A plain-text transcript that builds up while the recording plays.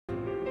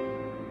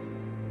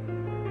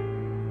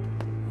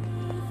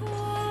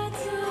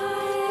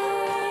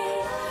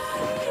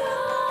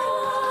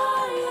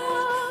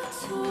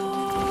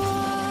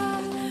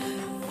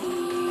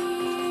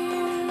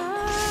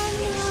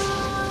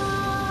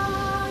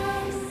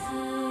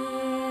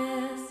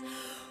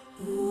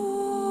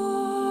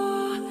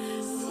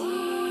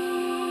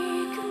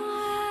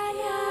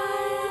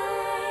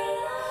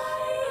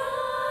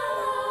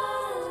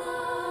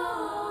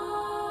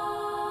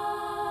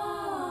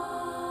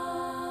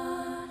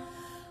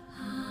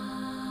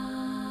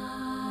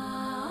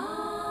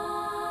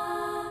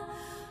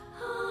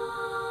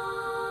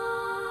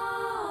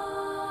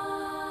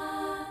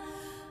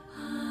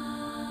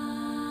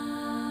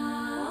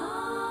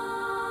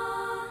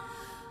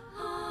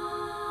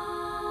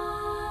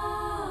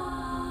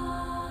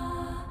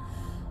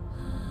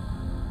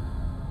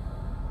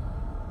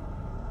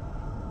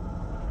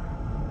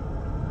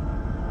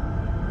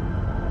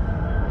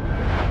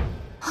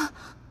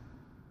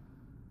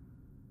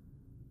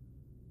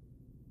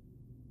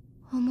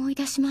思い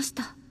出しまし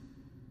た。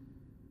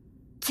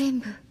全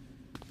部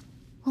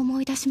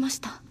思い出しまし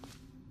た。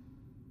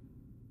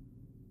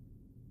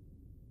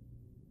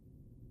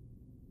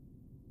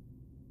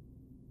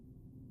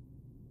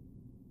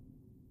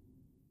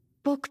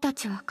僕た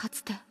ちはか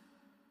つて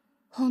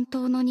本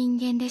当の人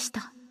間でし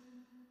た。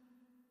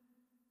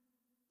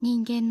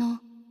人間の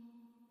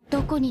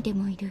どこにで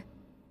もいる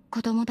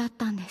子供だっ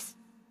たんです。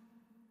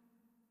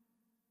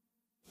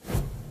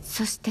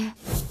そして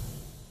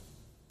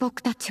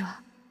僕たち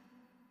は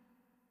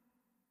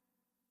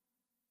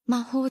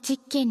魔法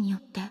実験によ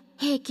って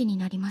兵器に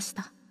なりまし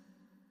た。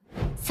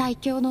最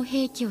強の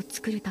兵器を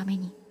作るため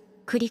に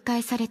繰り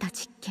返された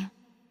実験。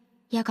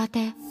やが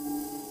て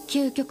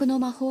究極の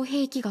魔法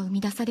兵器が生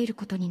み出される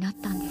ことになっ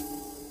たんです。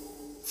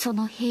そ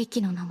の兵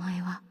器の名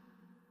前は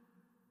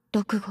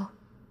6号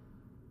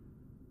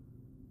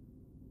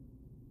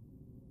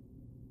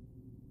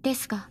で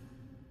すが、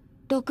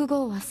6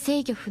号は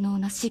制御不能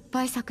な失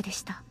敗作で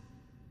した。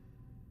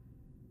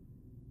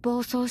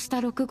暴走した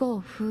6号を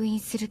封印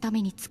するた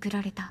めに作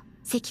られた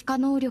石化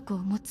能力を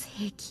持つ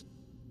兵器、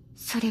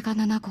それが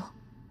7号。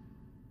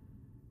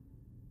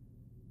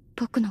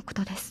僕のこ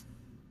とです。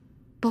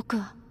僕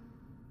は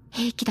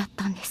兵器だっ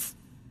たんです。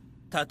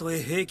たと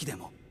え兵器で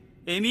も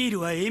エミール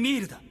はエミ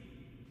ールだ。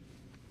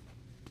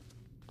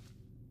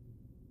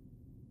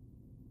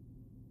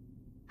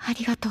あ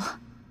りがとう。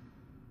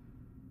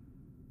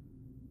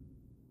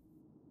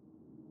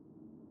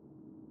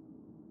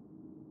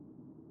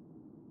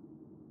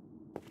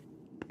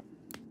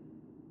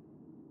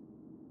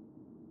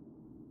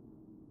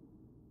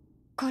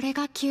これ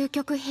が究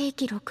極兵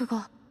器6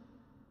号。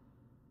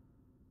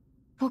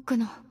僕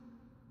の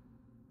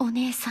お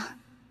姉さん。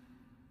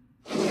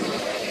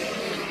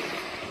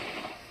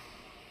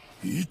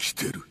生き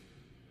てる。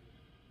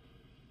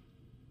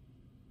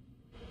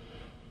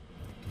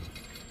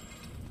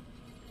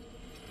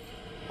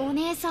お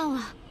姉さん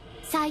は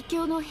最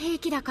強の兵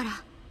器だから。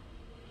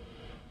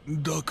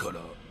だか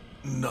ら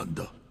なん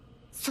だ。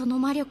その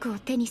魔力を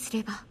手にす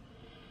れば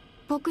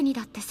僕に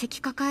だって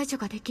石化解除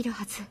ができる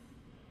はず。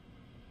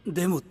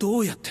でもど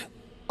うやって。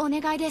お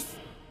願いです。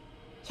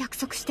約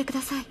束してく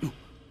ださい。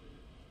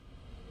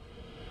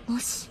も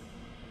し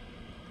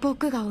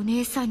僕がお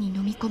姉さんに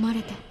飲み込ま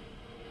れて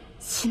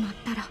しまっ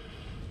たら、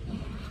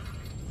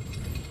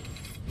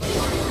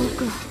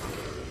僕は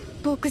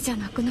僕じゃ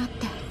なくなっ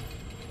て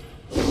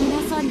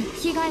皆さんに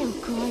危害を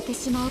加えて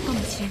しまうかも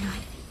しれない。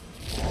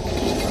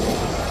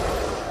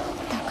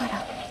だか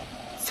ら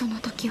その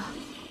時は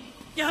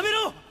やめ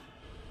ろ。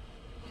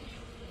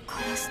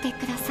殺して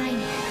ください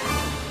ね。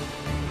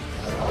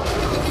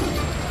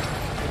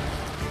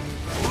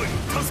お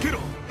い、助けろ。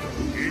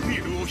エミ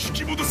ールを引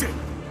き戻せ。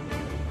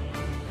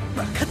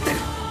分かってる。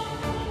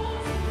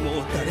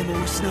もう誰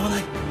も失わな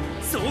い、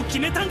そう決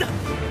めたんだ。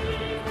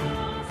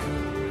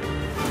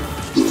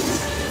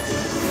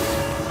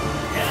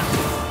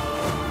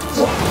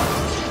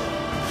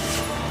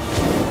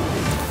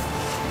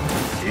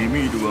エ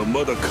ミールは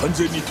まだ完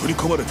全に取り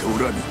込まれてお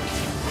らぬ。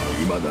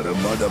今なら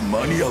まだ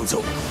間に合う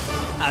ぞ。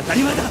当た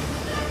り前だ。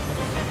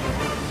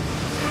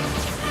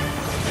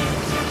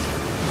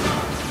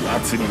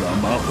奴には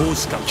魔法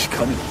しか効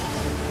かぬ。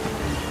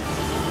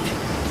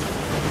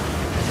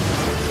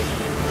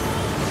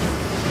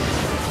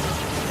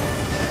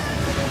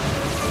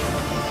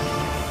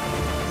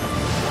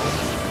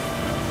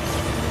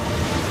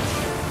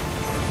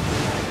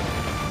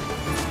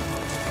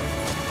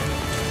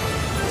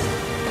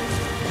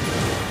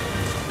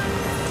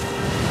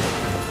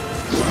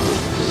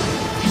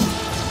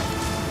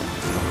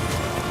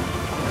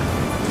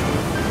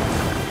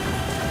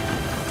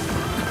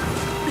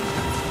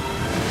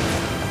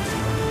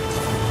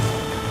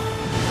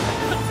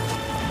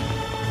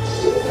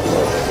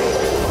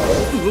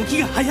動き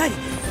が速い。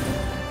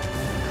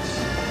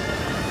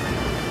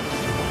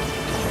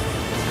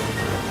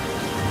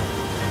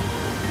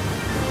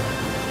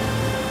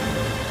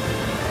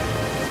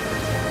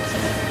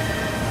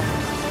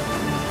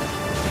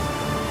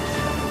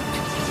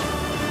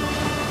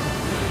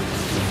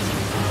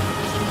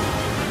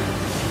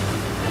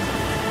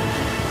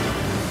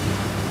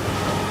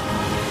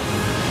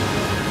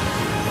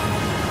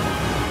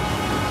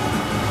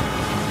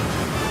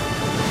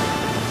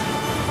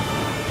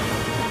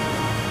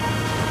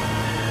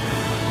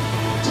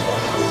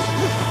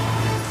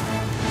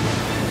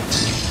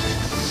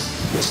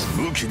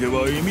武器で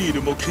はエミー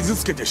ルも傷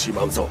つけてし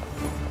まうぞ。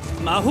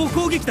魔法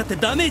攻撃だって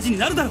ダメージに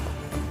なるだろ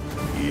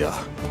う。いや、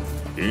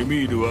エ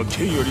ミールは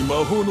剣より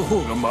魔法の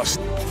方がマシ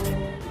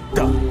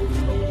だ。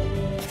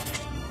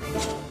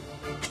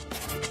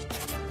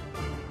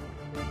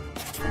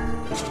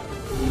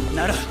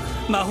なら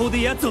魔法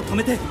で奴を止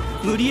めて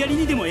無理やり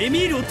にでもエ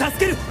ミールを助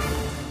ける。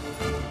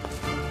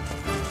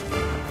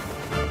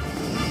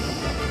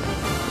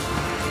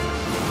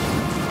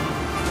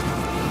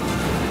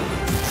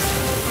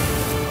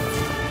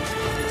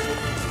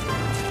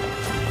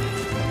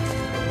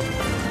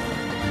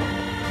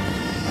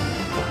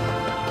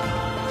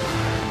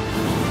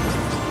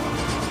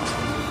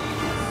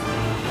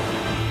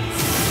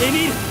エ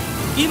ミール、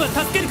今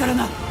助けるから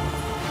な。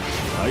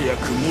早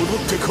く戻っ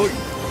てこい。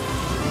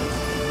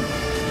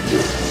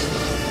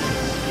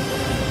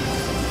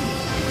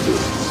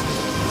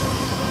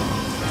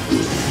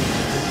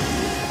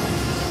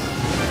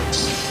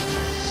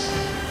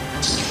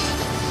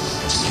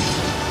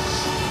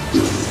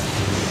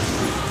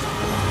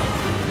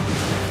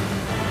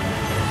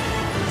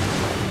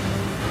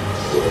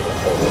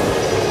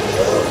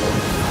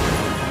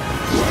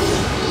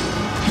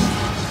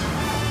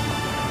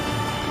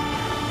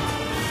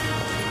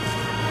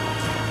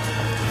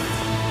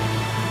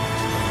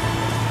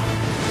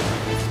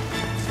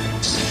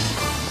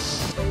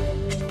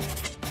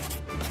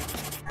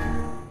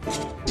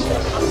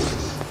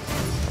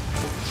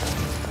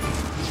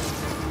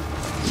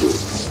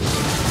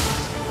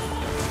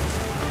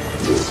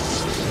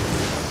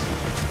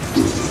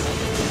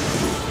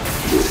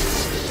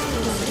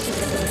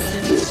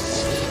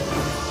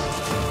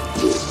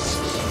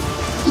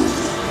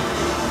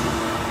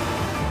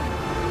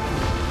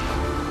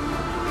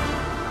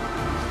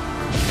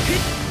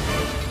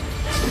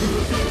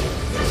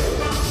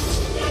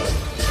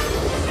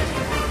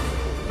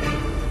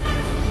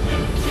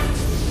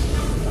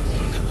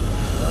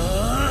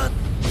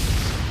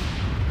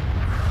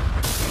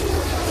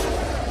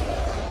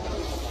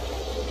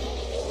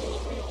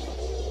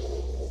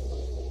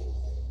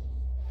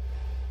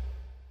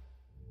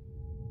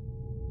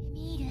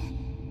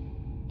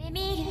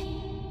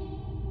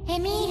エ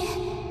ミール。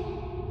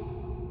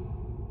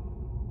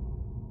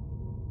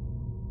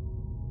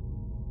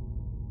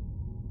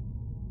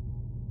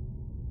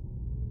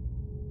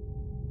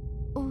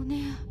お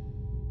姉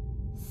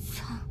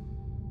さん。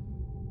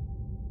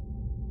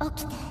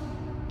起きて、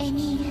エ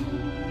ミール。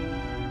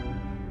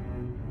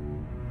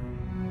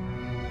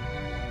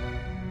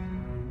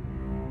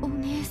お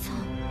姉さん、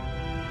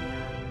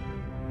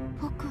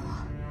僕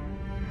は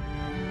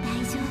大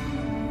丈夫。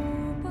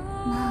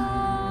も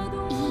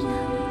ういいの。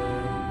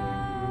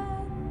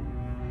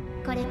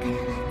これからは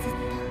ずっ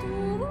と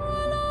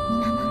見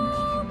守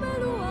って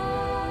る。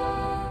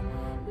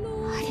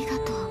ありが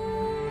とう、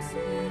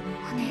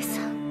お姉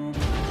さん。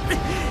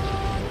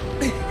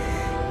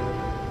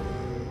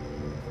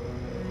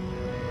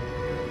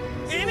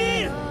エミ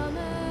ール。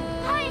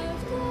はい。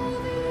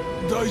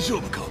大丈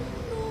夫か？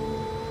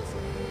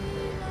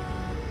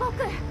僕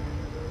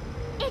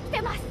生き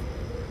てます。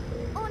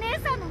お姉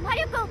さんの魔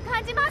力を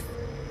感じます。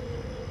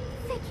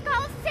石化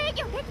を制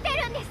御できて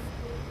るんです。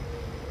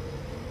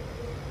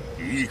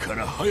いいか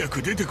ら早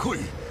く出てこい。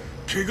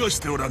怪我し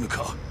ておらぬ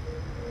か？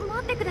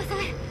待ってくだ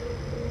さい。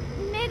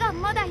目が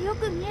まだよ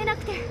く見えな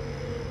くて。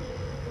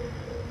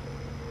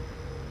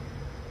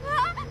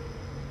あっ、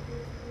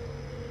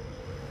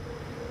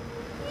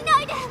見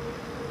ないで。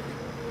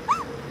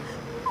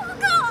僕を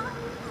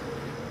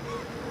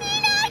見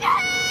ないで。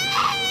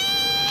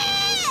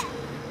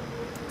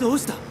どう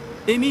した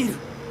エミール。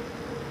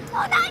来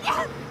ないで。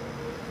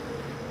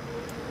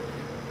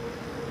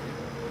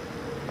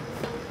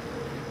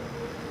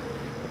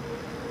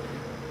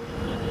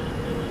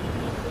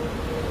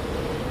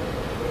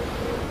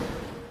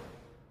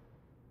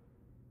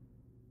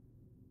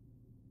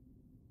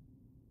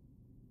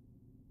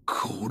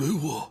これ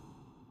は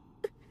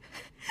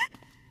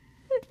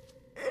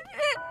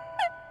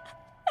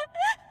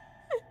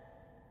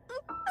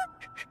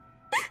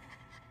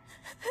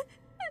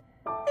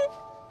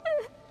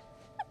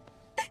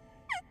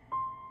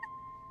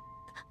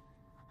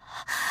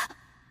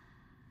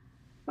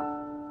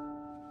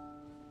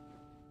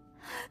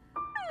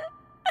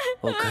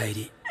おかえ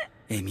り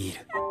エミー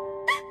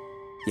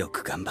ル。よ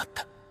く頑張っ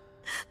た。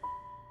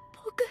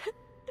僕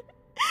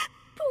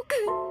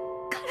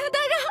体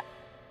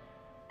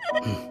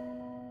が、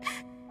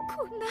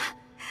こんな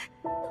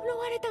呪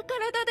われた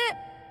体で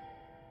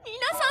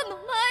皆さんの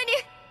前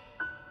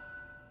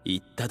に。言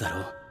っただ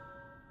ろう。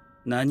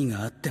何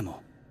があって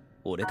も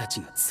俺たち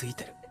がつい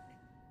てる。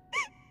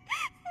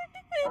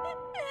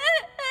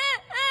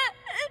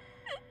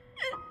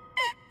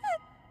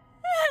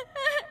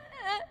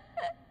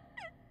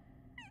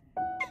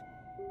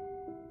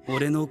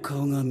俺の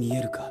顔が見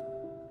えるか？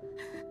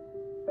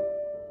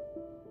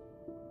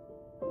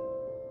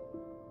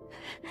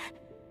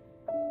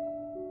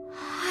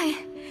はい。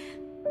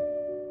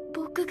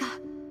僕が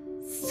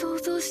想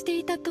像して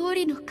いた通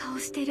りの顔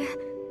してる。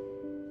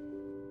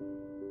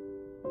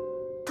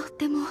とっ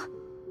てもかっ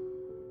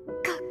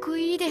こ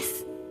いいで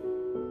す。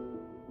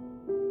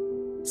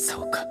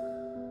そうか。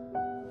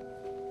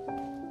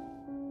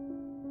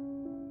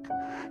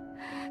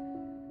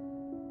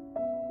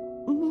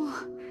もう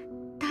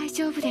大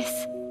丈夫で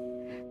す。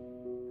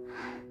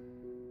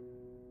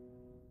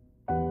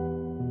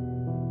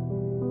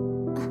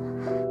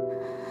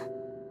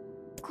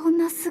こん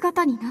な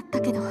姿になった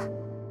けど、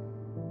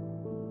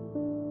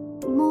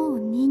もう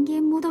人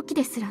間もどき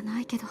ですらな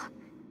いけど、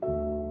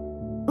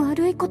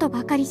悪いこと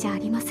ばかりじゃあ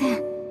りませ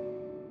ん。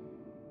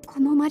こ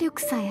の魔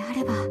力さえあ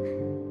れば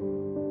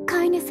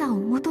カイネさんを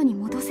元に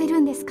戻せる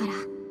んですから。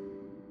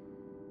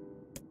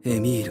エ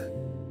ミール。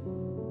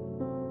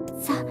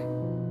さあ、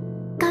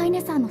カイ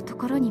ネさんのと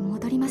ころに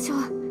戻りましょう。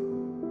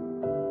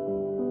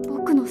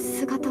僕の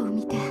姿を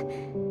見て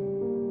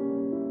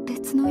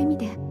別の意味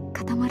で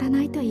固まら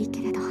ないといいけ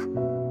れど。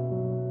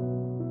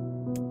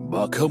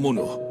バカ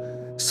者、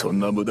そん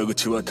な無駄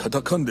口は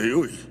叩かんで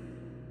よい。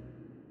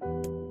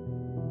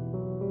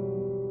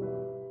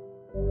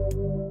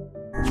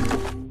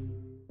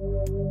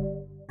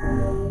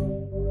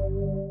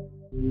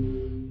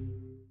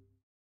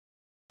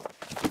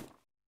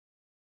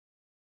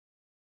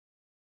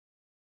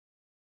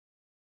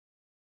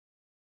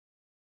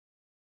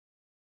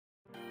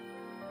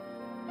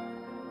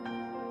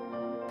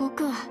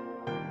僕は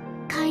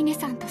カイネ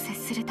さんと接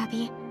するた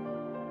び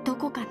ど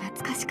こか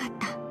懐かしかっ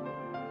た。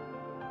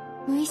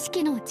無意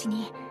識のうち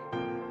に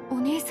お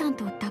姉さん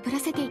とダブら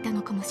せていた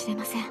のかもしれ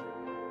ません。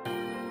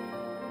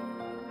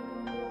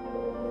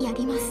や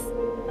ります。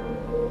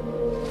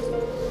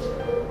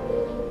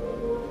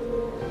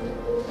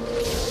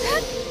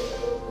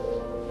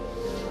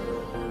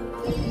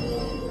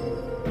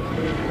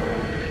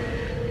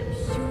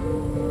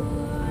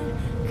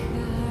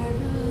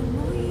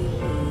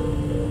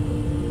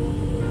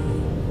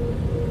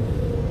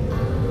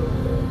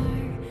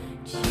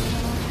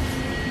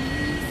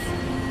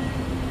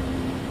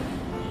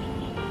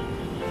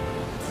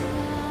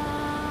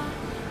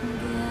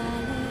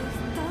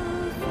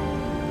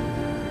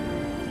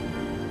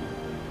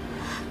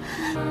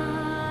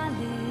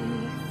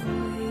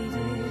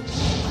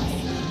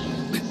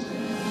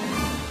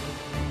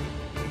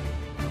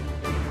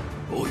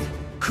おい、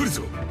来る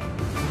ぞ。分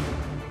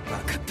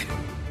かってる。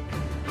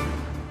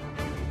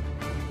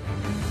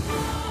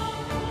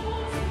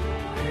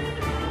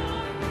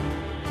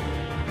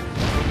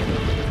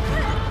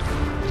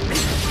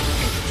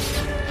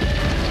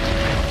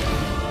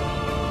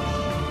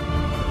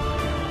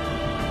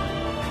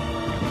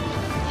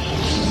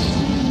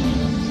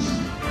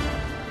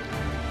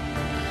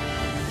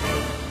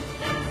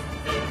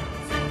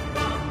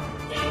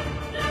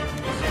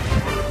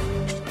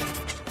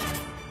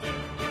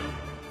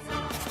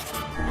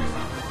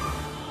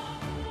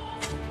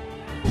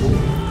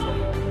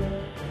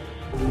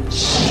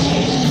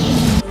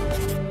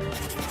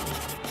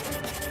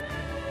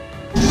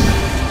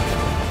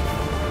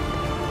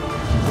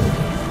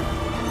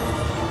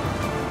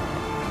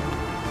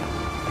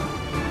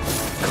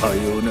か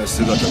ような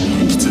姿で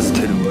生き続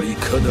けるはい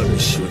かなる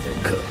執念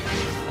か。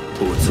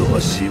おぞ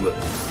ましいわ。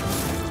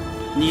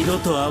二度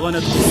と会わな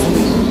くて済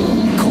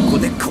む。ここ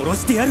で殺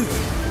してやる。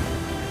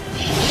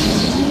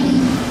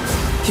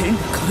剣が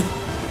かる。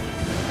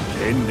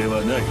剣で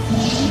はない、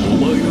お前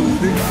の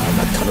腕が上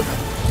がったのだ。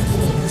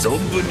存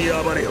分に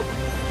暴れよ。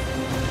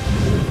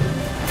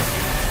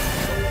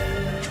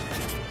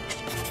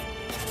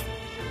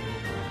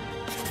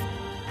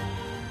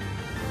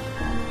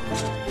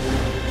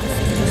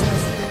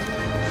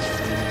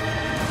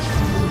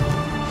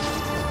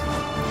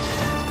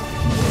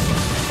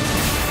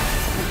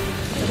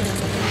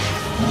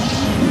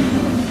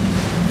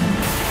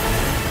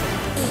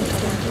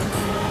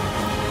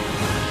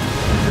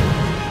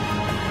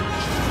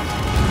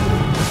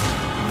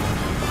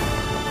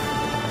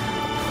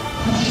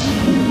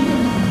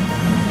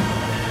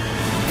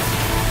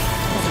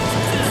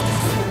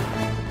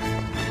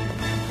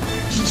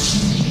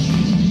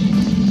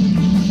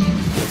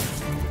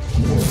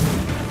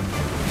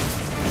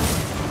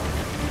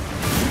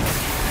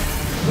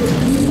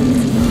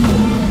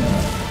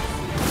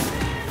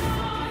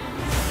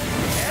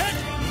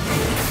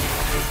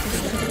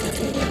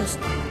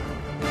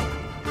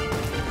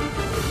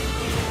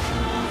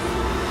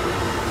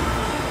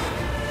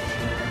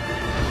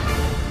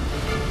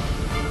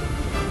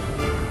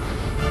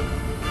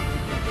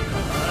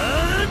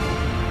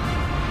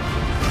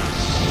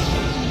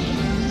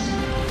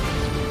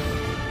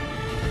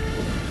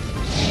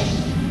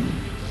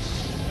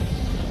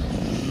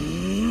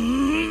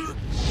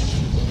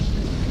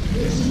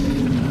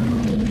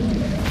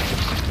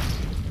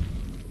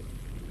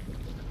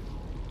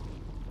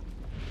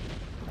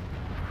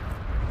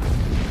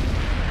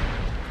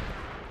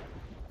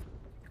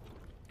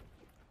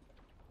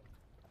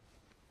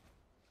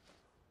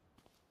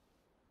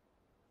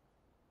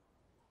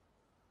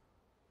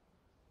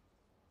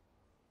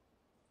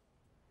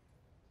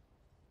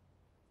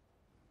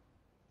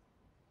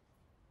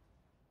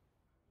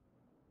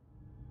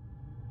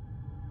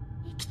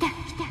生きて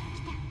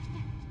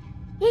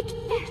生きて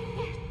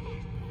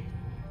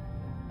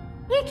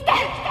生きて。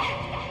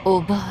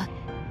おばあ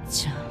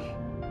ちゃん。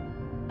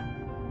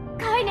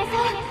カイネさん、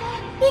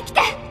生き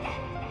て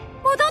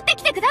戻って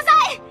きてくださ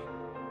い。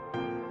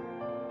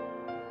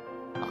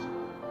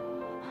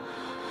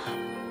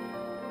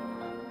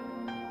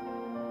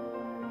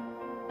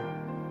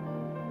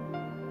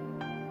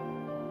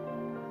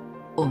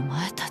お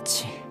前た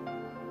ち。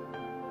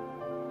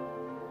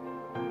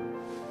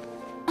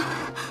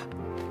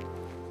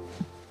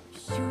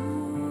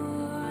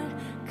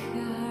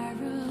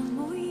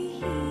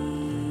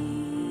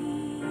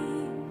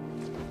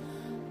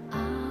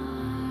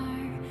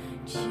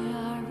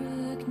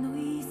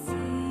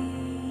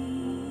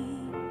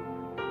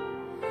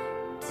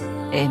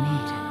エミ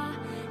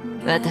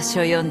ール、私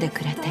を呼んで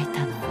くれてい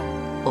たの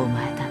はお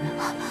前だな。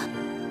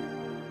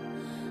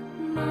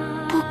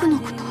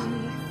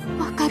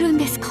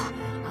ですか？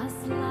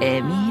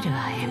エミール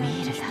はエ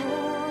ミール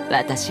だ。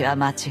私は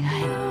間違いな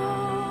い。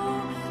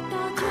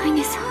カイ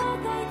ネさん、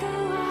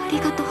あり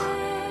がとう。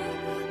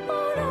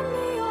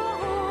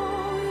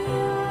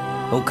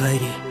おかえり、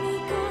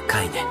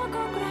カイネ。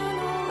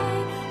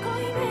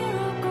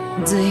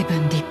ずいぶ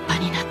ん立派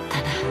になっ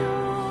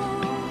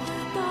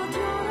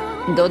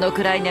たな。どの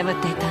くらい眠っ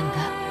ていたんだ、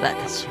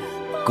私は。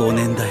5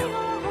年だよ。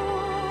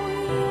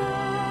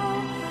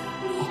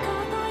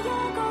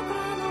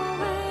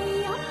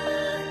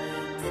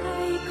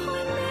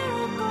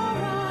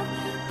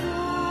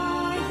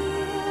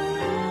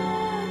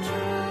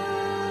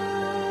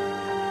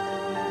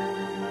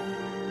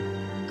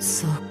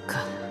そう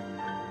か、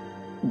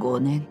5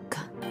年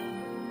か。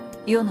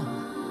ヨナは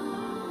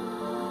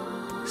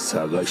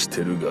探し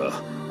てる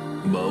が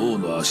魔王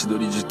の足取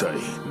り自体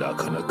な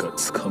かなか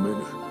つかめぬ。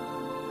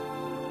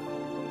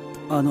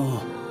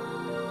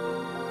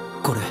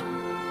これ。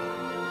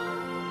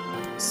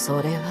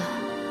それは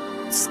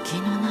月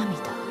の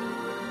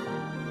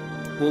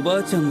涙。おば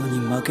あちゃんのに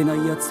負けな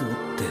いやつをって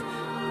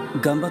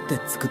頑張って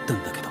作った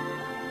んだけど。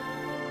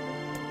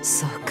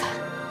そうか、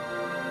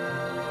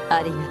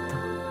ありがとう、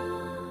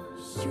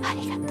あ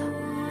りがとう。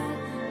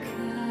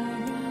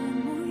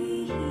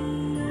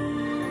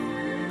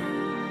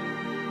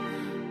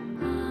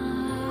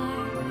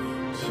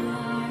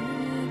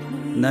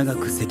長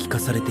く石化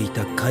されてい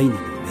たカイネの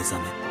目覚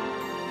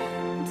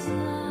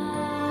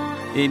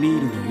め、エミー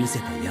ルの見せ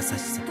た優し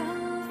さ、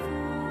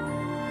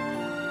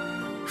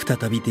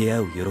再び出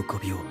会う喜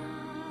びを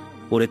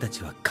俺た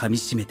ちは噛み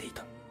しめてい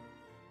た。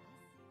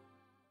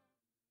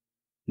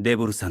デ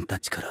ボルさんた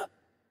ちから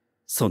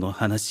その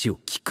話を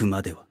聞く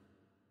までは。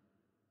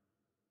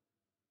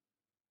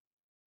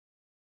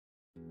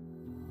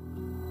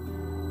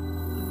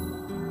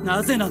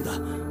なぜなんだ、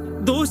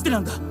どうしてな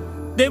んだ、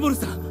デボル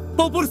さん、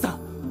ポポルさん。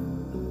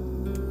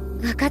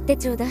分かって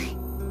ちょうだい。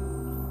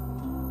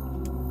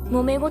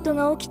揉め事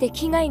が起きて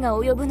危害が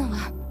及ぶの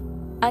は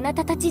あな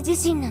たたち自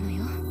身なの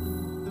よ。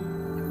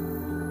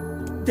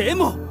で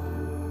も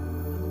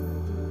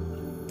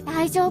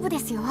大丈夫で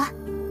すよ。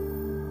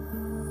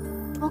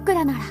僕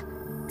らなら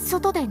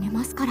外で寝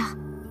ますから。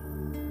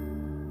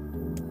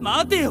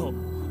待てよ、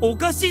お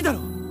かしいだろ。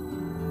己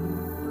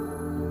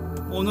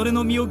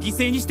の身を犠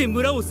牲にして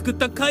村を救っ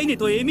たカイネ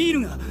とエミー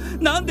ルが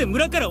なんで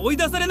村から追い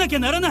出されなきゃ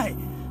ならない。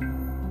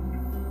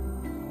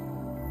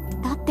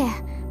だって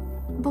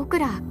僕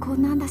らこ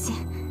んなんだし、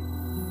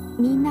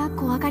みんな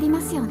怖がり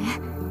ますよね。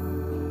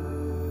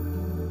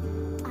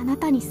あな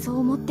たにそう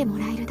思っても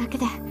らえるだけ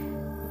で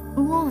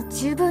もう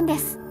十分で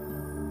す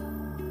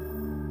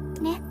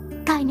ね、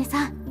カイネ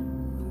さん。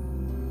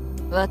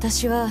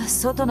私は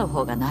外の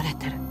方が慣れ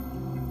てる。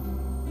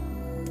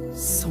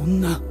そ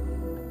んな。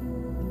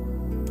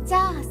じ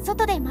ゃあ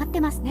外で待って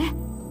ますね。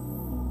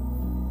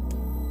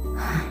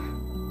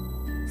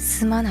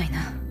すまない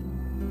な。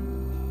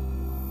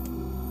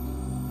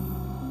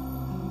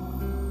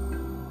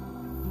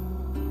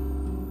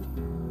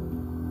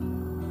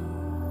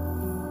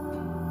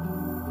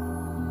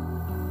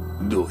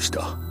どうし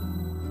た？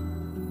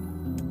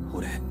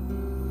俺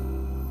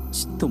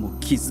ちっとも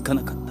気づか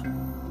なかった。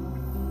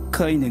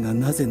カイネが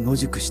なぜ野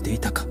宿してい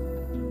たか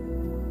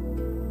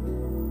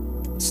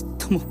ちっ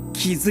とも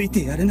気づい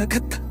てやれなか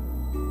った。く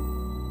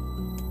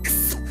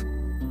そ。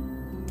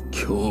今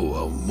日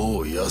はも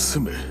う休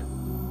め。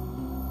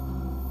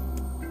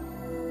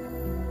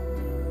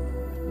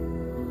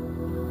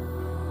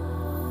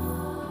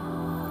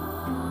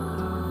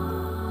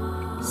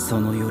そ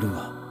の夜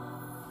は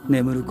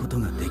眠ること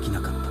ができな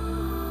かった。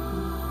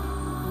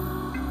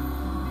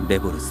デ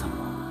ボルさんを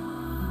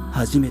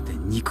初めて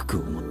憎く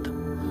思った。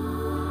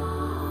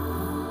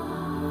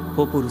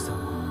ポポルさんを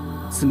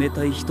冷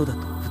たい人だと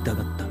疑っ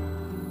た。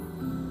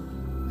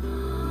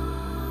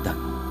だ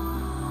が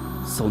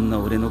そんな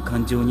俺の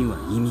感情には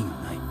意味が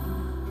ない。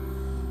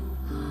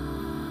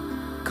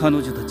彼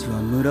女たち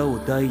は村を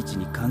第一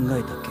に考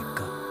えた結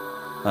果、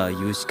ああい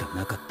うしか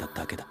なかった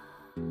だけだ。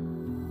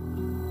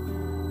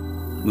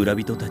村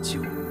人たち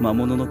を魔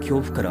物の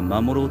恐怖から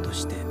守ろうと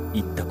して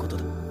言ったこと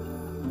だ。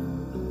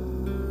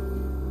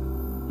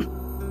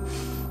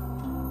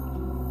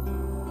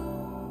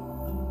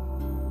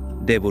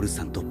デボル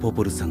さんとポ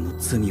ポルさんの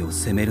罪を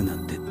責めるな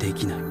んてで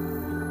きない。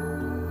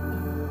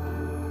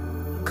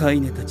カ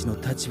イネたちの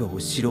立場を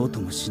知ろう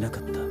ともしな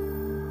かった。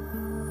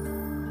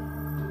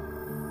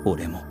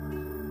俺も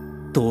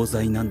同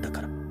罪なんだ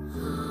から。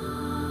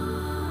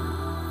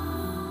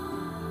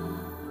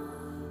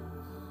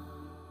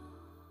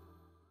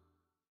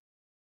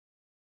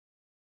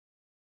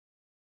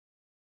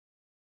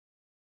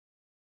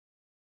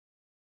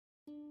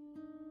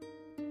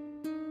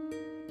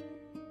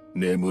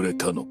眠れ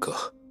たの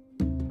か？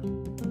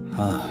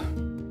ああ。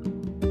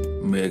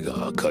目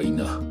が赤い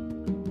な。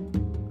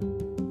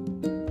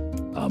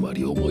あま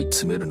り思い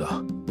詰める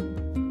な。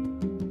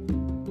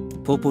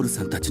ポポル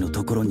さんたちの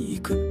ところに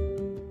行く。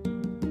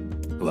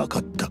分か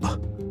った。